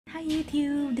Hi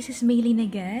YouTube, this is Meilings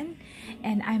again,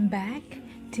 and I'm back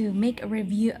to make a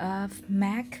review of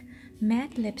MAC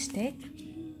matte lipstick.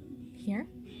 Here,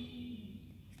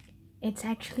 it's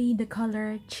actually the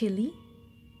color chili,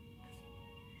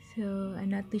 so I'm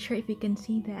not too sure if you can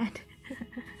see that.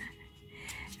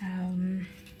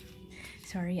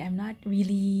 Sorry, I'm not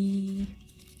really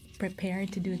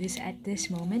prepared to do this at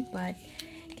this moment, but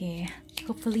okay,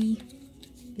 hopefully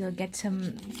you'll get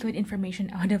some good information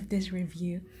out of this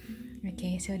review.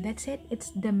 Okay, so that's it. It's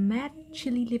the matte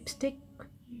chili lipstick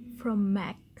from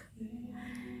MAC.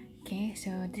 Okay,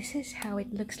 so this is how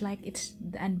it looks like. It's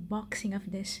the unboxing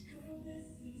of this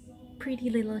pretty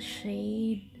little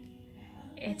shade.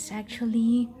 It's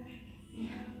actually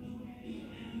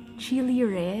chili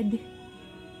red.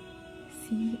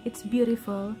 See, it's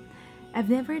beautiful. I've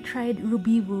never tried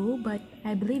Ruby Woo, but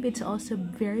I believe it's also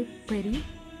very pretty.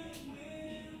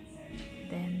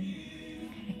 Then,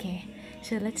 okay,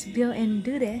 so let's go and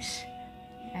do this.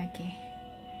 Okay,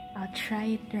 I'll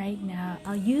try it right now.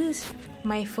 I'll use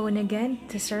my phone again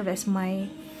to serve as my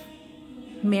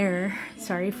mirror.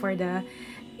 Sorry for the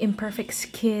imperfect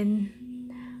skin.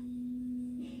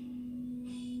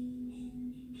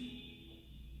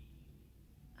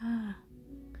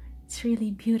 It's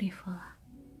really beautiful.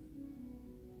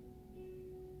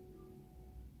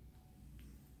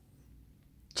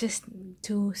 Just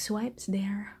 2 swipes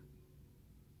there.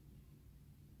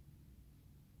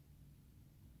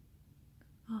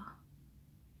 Oh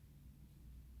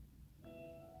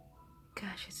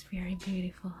gosh, it's very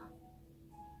beautiful.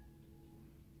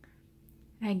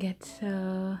 I get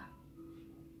so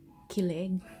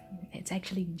kilig. It's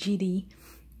actually giddy,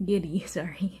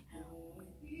 sorry.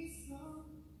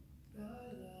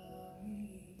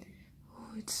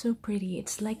 Oh, it's so pretty.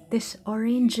 It's like this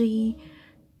orangey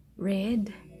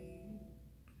red,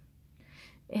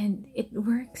 and it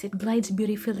works. It glides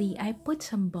beautifully. I put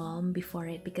some balm before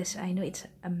it because I know it's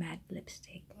a matte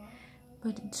lipstick,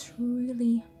 but it's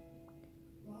really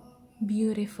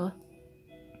beautiful.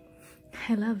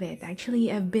 I love it.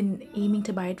 Actually, I've been aiming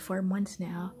to buy it for months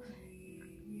now,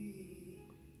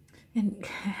 and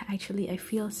actually I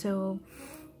feel so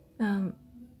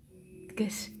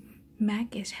because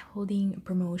MAC is holding a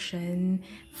promotion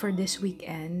for this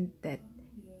weekend that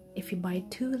if you buy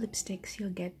 2 lipsticks, you'll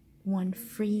get 1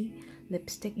 free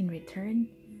lipstick in return.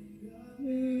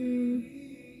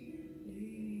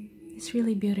 It's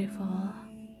really beautiful.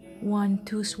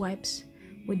 1-2 swipes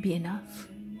would be enough.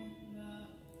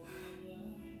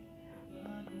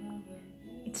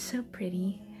 It's so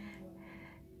pretty.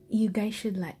 You guys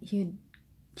should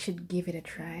give it a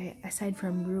try. Aside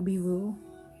from Ruby Woo,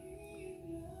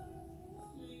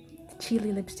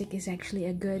 chili lipstick is actually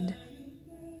a good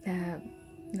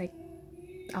like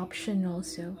option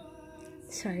also.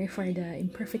 Sorry for the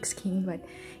imperfect skin, but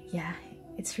yeah,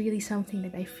 it's really something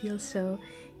that I feel so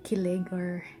kilig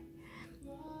or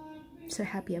so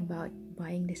happy about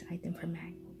buying this item from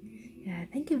MAC. Yeah,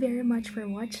 thank you very much for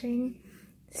watching.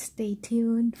 Stay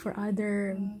tuned for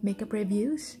other makeup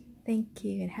reviews. Thank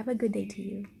you and have a good day to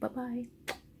you. Bye bye.